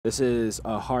This is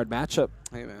a hard matchup.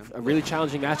 Hey, man. A really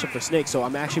challenging matchup for Snake, so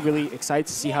I'm actually really excited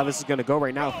to see how this is going to go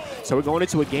right now. So we're going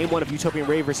into a game one of Utopian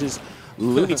Ray versus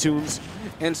LunyTunes.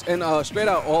 and straight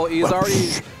out, he's already...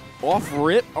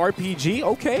 Off-rip RPG,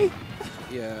 okay.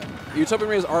 Yeah, Utopian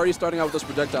Ray is already starting out with those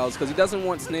projectiles because he doesn't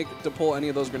want Snake to pull any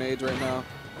of those grenades right now.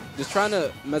 Just trying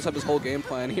to mess up his whole game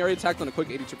plan. He already attacked on a quick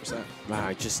 82%. Wow,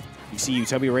 you see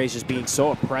Utopian Ray just being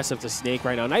so oppressive to Snake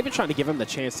right now. Not even trying to give him the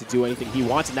chance to do anything he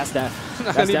wants, and that's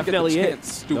definitely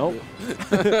it. Nope.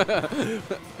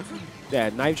 Yeah,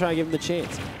 not even trying to give him the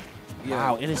chance. Yeah.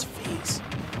 Wow, in his face.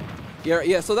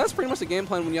 Yeah. So that's pretty much the game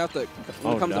plan when you have to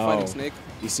when it comes to fighting Snake.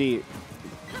 You see,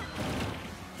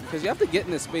 because you have to get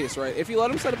in his space, right? If you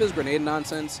let him set up his grenade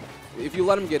nonsense, if you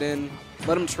let him get in,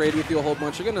 let him trade with you a whole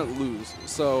bunch, you're gonna lose.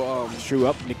 So true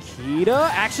up. Nikita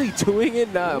actually doing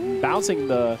it, bouncing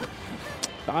the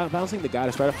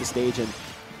goddess right off the stage, and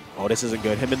oh, this isn't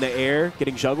good. Him in the air,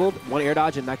 getting juggled, one air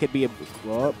dodge, and that could be a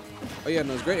blow up. Oh yeah,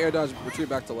 no, it's great air dodge, retreat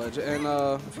back to ledge, and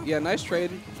yeah, nice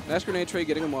trade, nice grenade trade,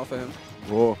 getting him off of him.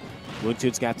 Whoa.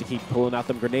 LunyTunes got to keep pulling out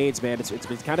them grenades, man. It's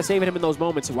been kind of saving him in those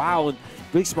moments. Wow, and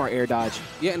really smart air dodge.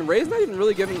 Yeah, and Ray's not even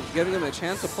really giving him a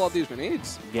chance to pull out these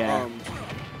grenades. Yeah.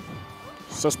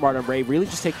 So smart on Ray. Really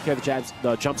just taking care of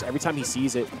the jumps every time he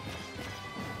sees it.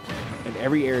 And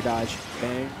every air dodge.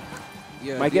 Bang.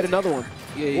 Yeah. Might get another one.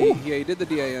 Yeah, he did the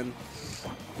DAN.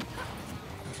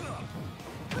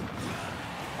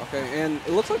 Okay, and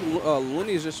it looks like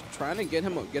Looney's just trying to get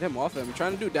him off him.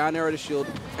 Trying to do down arrow to shield.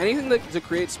 Anything to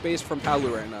create space from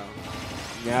Palu right now.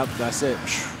 Yeah, that's it.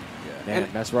 Yeah. Man,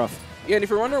 that's rough. Yeah, and if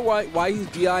you're wondering why he's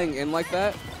DIing in like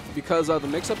that, because the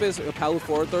mix-up is Palu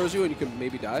forward throws you and you can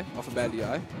maybe die off a bad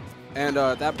DI. And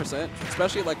that percent,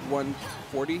 especially like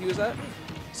 140 he was at.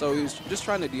 So he was just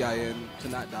trying to DI in to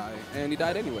not die. And he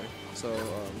died anyway. So,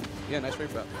 yeah, nice frame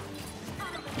trap.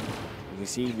 You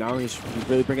see, now he's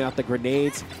really bringing out the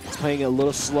grenades. He's playing a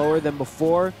little slower than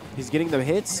before. He's getting them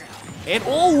hits. And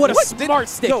oh, what a smart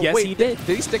stick. Yes, he did.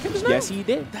 Did he stick him just now? Yes, he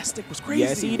did. That stick was crazy.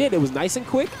 Yes, he did. It was nice and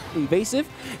quick, evasive.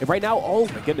 And right now, oh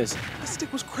my goodness. That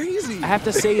stick was crazy. I have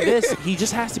to say this. He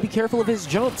just has to be careful of his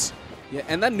jumps. Yeah,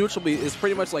 and that neutral beat is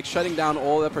pretty much like shutting down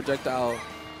all the projectile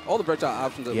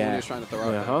options that Looney is trying to throw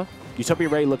out there. Utopian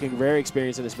Ray looking very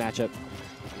experienced in this matchup.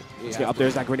 Yeah, up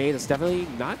there's that grenade. It's definitely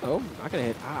not going to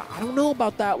hit. I don't know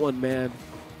about that one, man.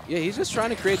 Yeah, he's just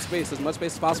trying to create space, as much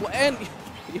space as possible. And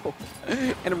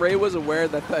and Ray was aware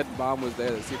that that bomb was there.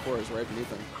 The C4 is right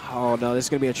beneath him. Oh, no. This is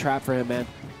going to be a trap for him, man.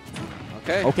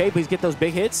 Okay. Okay, please get those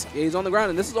big hits. Yeah, he's on the ground,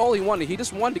 and this is all he wanted. He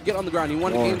just wanted to get on the ground. He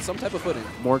wanted to gain some type of footing.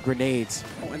 More grenades.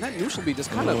 Oh, and that neutral beat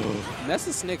just kind of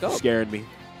messes Snake up. Scared me.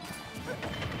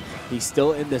 He's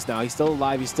still in this now. He's still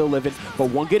alive. He's still living. But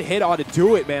one good hit ought to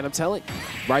do it, man. I'm telling you.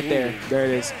 Right there. There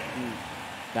it is.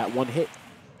 That one hit.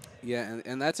 Yeah,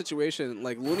 and that situation,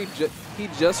 like Looney, he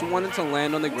just wanted to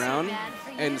land on the ground,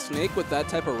 and Snake with that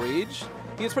type of rage,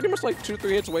 he's pretty much like 2-3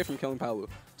 hits away from killing Palu.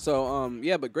 So,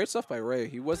 yeah, but great stuff by Ray.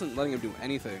 He wasn't letting him do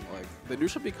anything. Like, the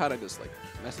neutral beat kind of just, like,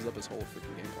 messes up his whole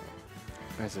freaking game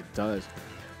plan. As it does.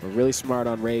 But really smart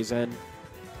on Ray's end.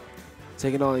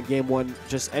 Taking on in game one,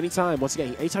 just anytime. Once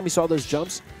again, anytime he saw those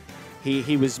jumps,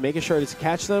 he was making sure to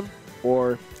catch them,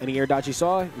 or any air dodge he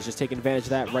saw, he's just taking advantage of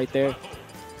that right there.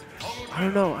 I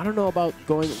don't know about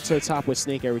going to the top with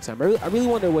Snake every time. I really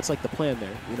wonder what's like the plan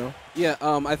there, you know? Yeah,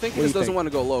 I think he just doesn't want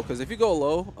to go low, because if you go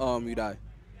low, you die.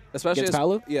 Especially against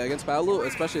Palu? Yeah, against Palu,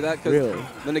 especially that, because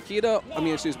the Nikita,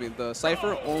 the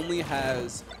Cypher only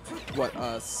has, what,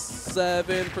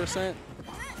 7%?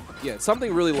 Yeah,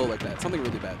 something really low like that, something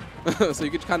really bad. So you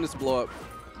could kind of just blow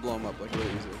him up like really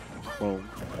easily. Boom.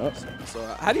 So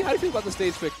how do you feel about the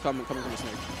stage pick coming from the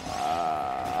Snake?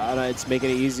 It's making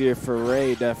it easier for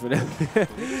Ray, definitely,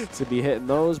 to be hitting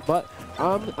those. But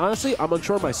honestly, I'm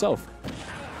unsure myself.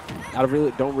 I'm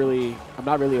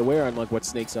not really aware on like what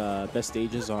Snake's best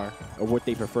stages are or what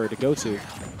they prefer to go to.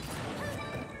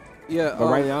 Yeah. But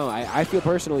right now, I feel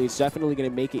personally it's definitely going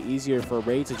to make it easier for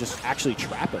Ray to just actually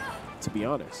trap him, to be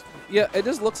honest. Yeah, it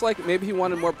just looks like maybe he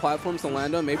wanted more platforms to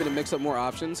land on, maybe to mix up more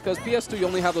options. Because PS2, you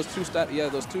only have those two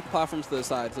platforms to the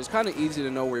side, so it's kind of easy to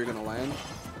know where you're going to land.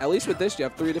 At least with this, you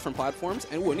have 3 different platforms,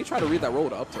 and when you try to read that roll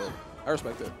to up tilt, I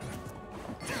respect it.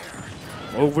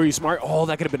 Overly smart. Oh,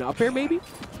 that could have been up air, maybe?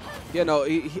 Yeah, no,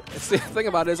 the thing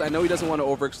about it is I know he doesn't want to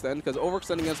overextend, because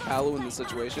overextending against Palu in this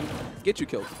situation gets you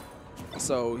killed.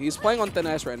 So he's playing on thin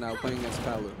ice right now, playing against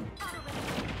Palu.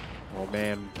 Oh,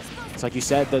 man. It's like you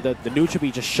said, the neutral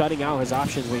be just shutting out his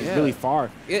options when he's really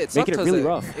far, making it really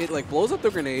rough. It like blows up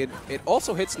the grenade. It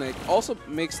also hits Snake, also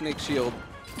makes Snake shield.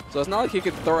 So it's not like he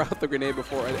could throw out the grenade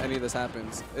before any of this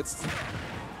happens.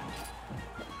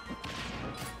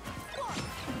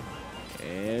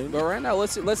 And But right now,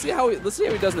 let's see how he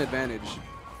does an advantage.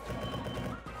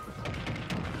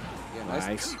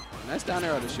 Yeah, nice down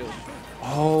air out of shield.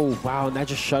 oh wow, and that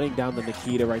just shutting down the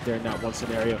Nikita right there in that one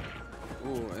scenario.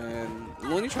 Ooh, and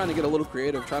Looney trying to get a little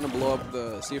creative, trying to blow up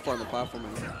the C4 on the platform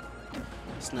and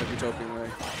snipe Utopian away.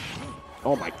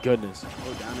 Oh my goodness.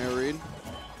 Oh, down air read.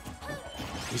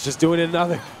 He's just doing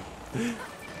another. Yeah,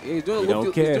 he's doing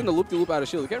the loop-de-loop out of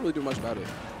shield. He can't really do much about it.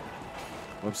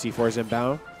 Web C4 is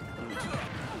inbound.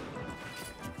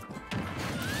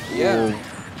 Yeah. Ooh.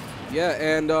 Yeah,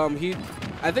 and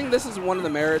I think this is one of the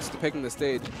merits to picking the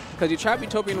stage, because you trap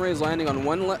Utopian Ray's landing on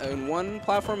one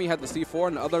platform. He had the C4,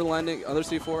 and the other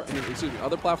C4, and excuse me,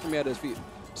 other platform he had his feet.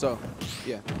 So,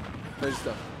 yeah, crazy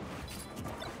stuff.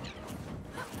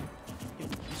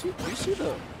 Do you see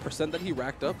the percent that he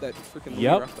racked up? That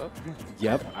freaking racked up.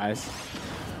 Yep.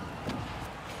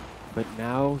 But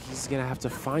now he's gonna have to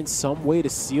find some way to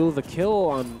seal the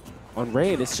kill on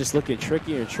Ray, and it's just looking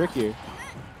trickier and trickier.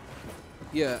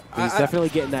 Yeah, but he's definitely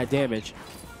getting that damage.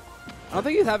 I don't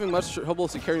think he's having much trouble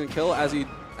securing the kill as he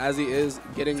is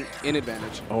getting in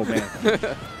advantage. Oh man.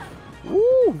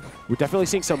 Woo! We're definitely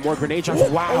seeing some more grenade drops.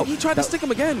 Wow! Oh, he tried to stick him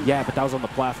again. Yeah, but that was on the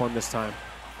platform this time.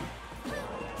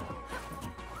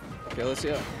 Okay, let's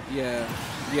see. Yeah,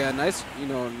 nice.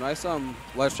 Nice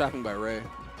ledge trapping by Ray.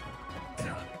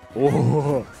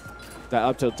 Oh, that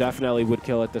up tilt definitely would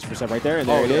kill at this percent right there, and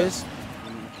there it is.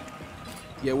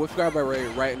 Yeah, whiff guard by Ray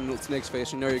right in Snake's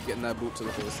face. You know you're getting that boot to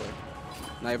the face, like,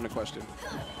 not even a question.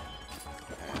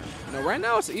 Right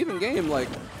now it's an even game, like,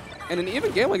 and an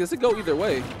even game like this, it go either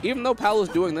way. Even though Palu's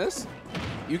doing this,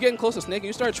 you getting close to Snake and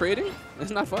you start trading,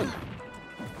 it's not fun.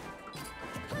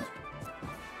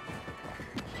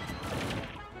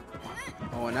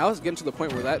 Oh, and now it's getting to the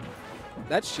point where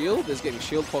that shield is getting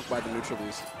shield poked by the neutral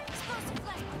beast.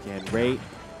 Again, Ray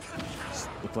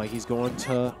look like he's going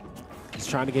to. He's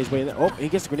trying to get his way in there. Oh, he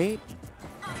gets a grenade.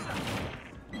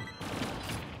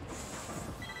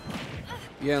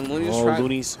 Yeah, and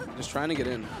Looney's just trying to get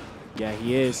in. Yeah,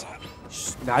 he is.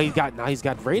 Now he's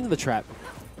got Ray in the trap.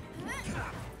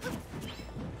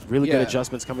 Really good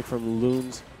adjustments coming from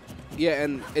Loons. Yeah,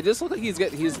 and it just looks like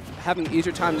he's having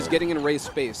easier time just getting in Ray's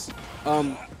space.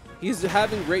 He's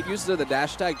having great uses of the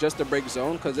dash attack just to break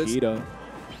zone because it's.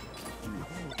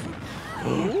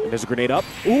 There's a grenade up.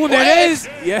 Ooh, there it is!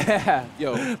 Yeah.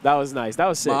 Yo. That was nice. That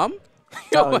was sick. Mom?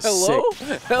 That was hello?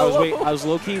 sick. Hello? I was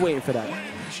low-key waiting for that.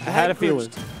 I had a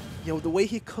feeling. Yo, the way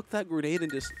he cooked that grenade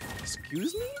and just,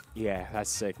 excuse me? Yeah,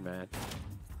 that's sick, man.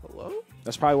 Hello?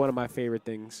 That's probably one of my favorite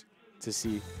things to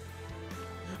see.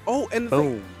 Oh, and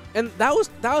boom. And that was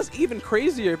even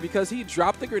crazier because he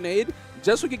dropped the grenade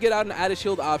just so he could get out an added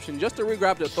shield option just to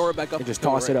re-grab it, throw it back up. And just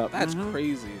toss it up. That's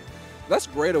crazy. That's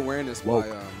great awareness by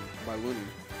Looney.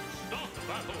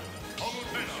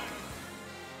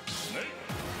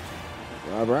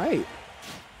 All right.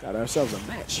 Got ourselves a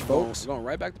match, folks. We're going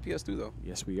right back to PS2, though.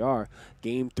 Yes, we are.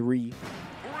 Game 3,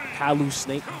 Palu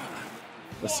Snake.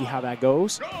 Let's see how that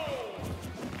goes.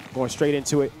 Going straight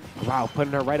into it. Wow,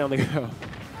 putting her right on the ground.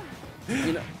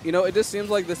 You know, it just seems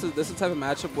like this is the type of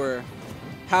matchup where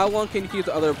how long can you keep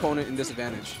the other opponent in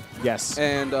disadvantage? Yes.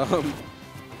 And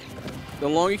the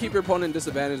longer you keep your opponent in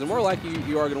disadvantage, the more likely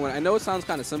you are going to win. I know it sounds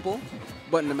kind of simple,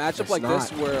 but in a matchup like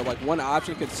this where like one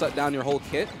option could shut down your whole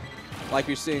kit, like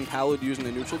you're seeing Palu using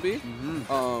the neutral B,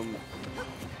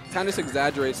 kind of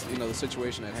exaggerates the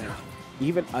situation at hand.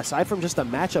 Even aside from just a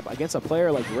matchup against a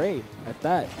player like Ray, at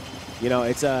that,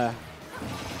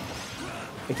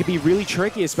 it can be really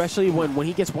tricky, especially when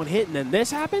he gets one hit and then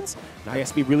this happens. Now he has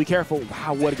to be really careful.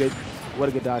 Wow, what a good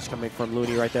dodge coming from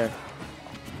Looney right there.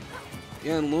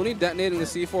 Yeah, and Looney detonating the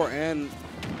C4 and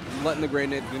letting the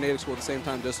grenade explode at the same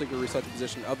time just so he can reset the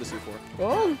position of the C4.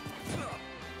 Oh.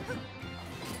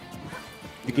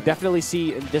 You could definitely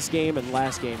see in this game and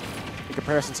last game, in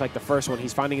comparison to like the first one,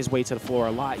 he's finding his way to the floor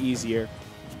a lot easier.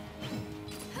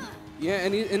 Yeah,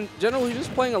 and in general, he's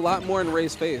just playing a lot more in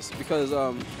Ray's face because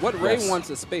what Ray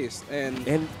wants is space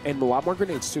and a lot more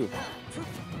grenades too.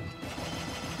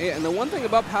 Yeah, and the one thing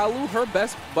about Palu, her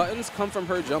best buttons come from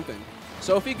her jumping.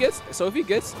 So if he gets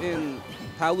in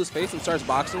Palu's face and starts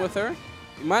boxing with her,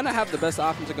 he might not have the best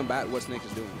option to combat what Snake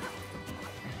is doing.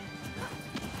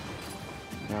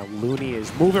 Now Looney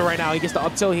is moving right now. He gets the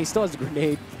up tilt. He still has the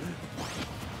grenade.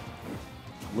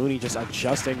 Looney just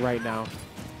adjusting right now.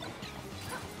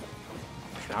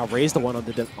 Now Ray's the one on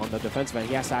the defensive end.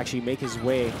 He has to actually make his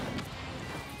way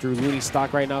through Looney's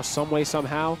stock right now, some way,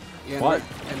 somehow. Yeah,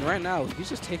 and right now he's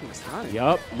just taking his time.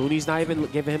 Yup, Looney's not even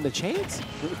giving him the chance.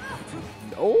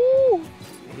 Oh,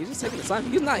 he's just taking his time.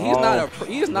 He's not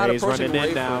approaching Ray for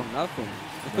nothing.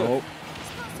 Nope.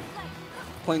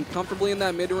 playing comfortably in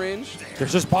that mid range.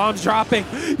 There's just bombs dropping.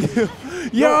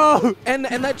 Yo! And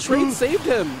that trade saved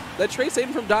him. That trade saved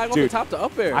him from dying off the top to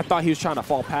up air. I thought he was trying to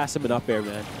fall past him and up air,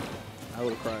 man. I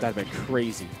would have cried. That'd been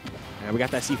crazy. And we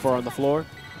got that C4 on the floor.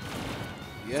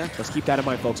 Yeah. Let's keep that in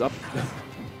mind, folks. Up.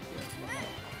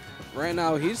 Right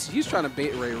now, he's trying to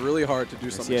bait Ray really hard to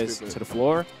do something stupid. To the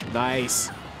floor.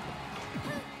 Nice.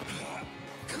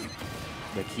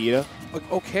 Nikita.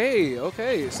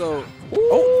 Okay. So,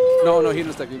 oh no, he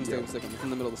didn't stick. He didn't stick him. It's in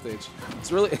the middle of the stage.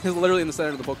 It's literally in the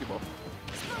center of the Pokeball.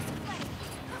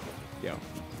 Yo,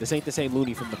 this ain't the same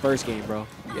Looney from the first game, bro.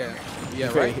 Yeah,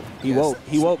 right. He woke.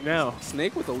 He woke now.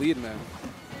 Snake with the lead, man.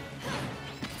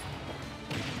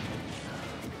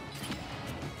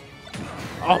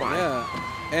 Oh my. Yeah.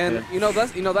 And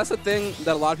that's the thing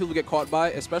that a lot of people get caught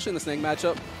by, especially in the Snake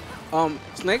matchup.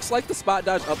 Snakes like the spot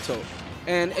dodge up tilt.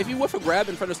 And if you whiff a grab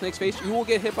in front of Snake's face, you will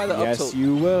get hit by the up tilt. Yes,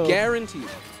 you will. Guaranteed.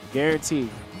 Guaranteed.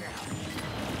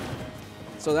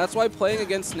 So that's why playing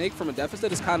against Snake from a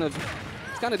deficit is kind of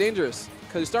dangerous.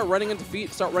 Because you start running into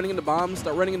feet, start running into bombs,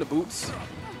 start running into boots.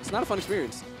 It's not a fun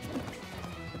experience.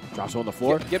 Drops on the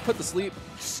floor. Get put to sleep.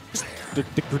 The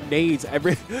grenades,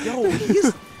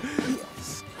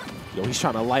 Yo, he's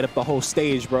trying to light up the whole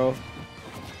stage, bro.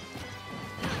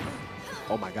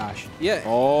 Oh my gosh. Yeah.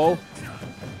 Oh.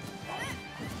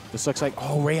 This looks like,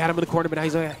 Ray had him in the corner, but now he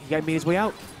got made his way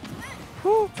out.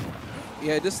 Woo.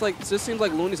 Yeah, it just seems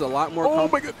like Looney's a lot more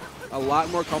a lot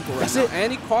more comfortable right now.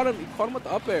 And he caught him with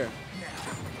the up air.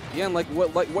 Yeah, and like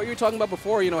what you're talking about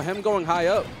before, him going high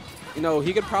up.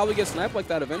 He could probably get sniped like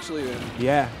that eventually.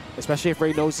 Yeah, especially if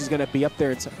Ray knows he's going to be up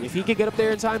there. If he can get up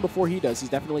there in time before he does, he's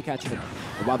definitely catching him.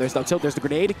 And while there's no tilt, there's the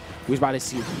grenade. We was about to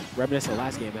see reminiscent of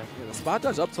last game, man. Yeah, the spot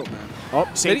dodge up tilt, man. Oh,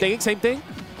 same thing.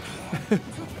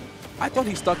 I thought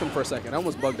he stuck him for a second. I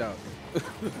almost bugged out.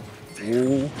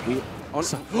 Ooh,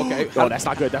 okay. Oh, that's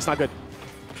not good. That's not good.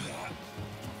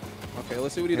 Okay,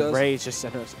 let's see what he does. Ray's just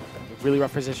in a really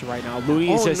rough position right now.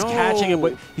 Looney is just catching him,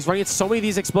 but he's running into so many of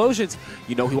these explosions.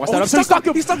 He wants that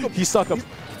up. He stuck him.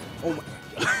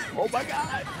 Oh my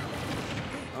God.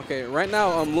 Okay, right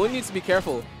now, Looney needs to be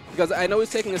careful because I know he's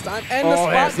taking his time. And the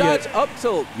spot dodge up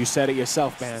tilt. You said it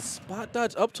yourself, man. Spot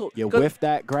dodge up tilt. You whiff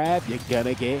that grab, you're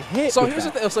gonna get hit. So here's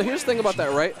the thing about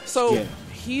that, right? So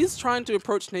he's trying to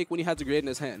approach Snake when he has a grenade in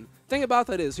his hand. Thing about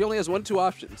that is he only has 1-2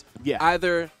 options. Yeah.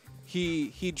 Either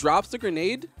he drops the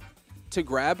grenade to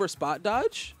grab or spot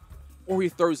dodge, or he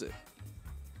throws it.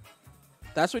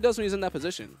 That's what he does when he's in that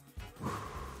position.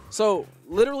 So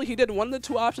literally, he did one of the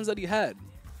 2 options that he had.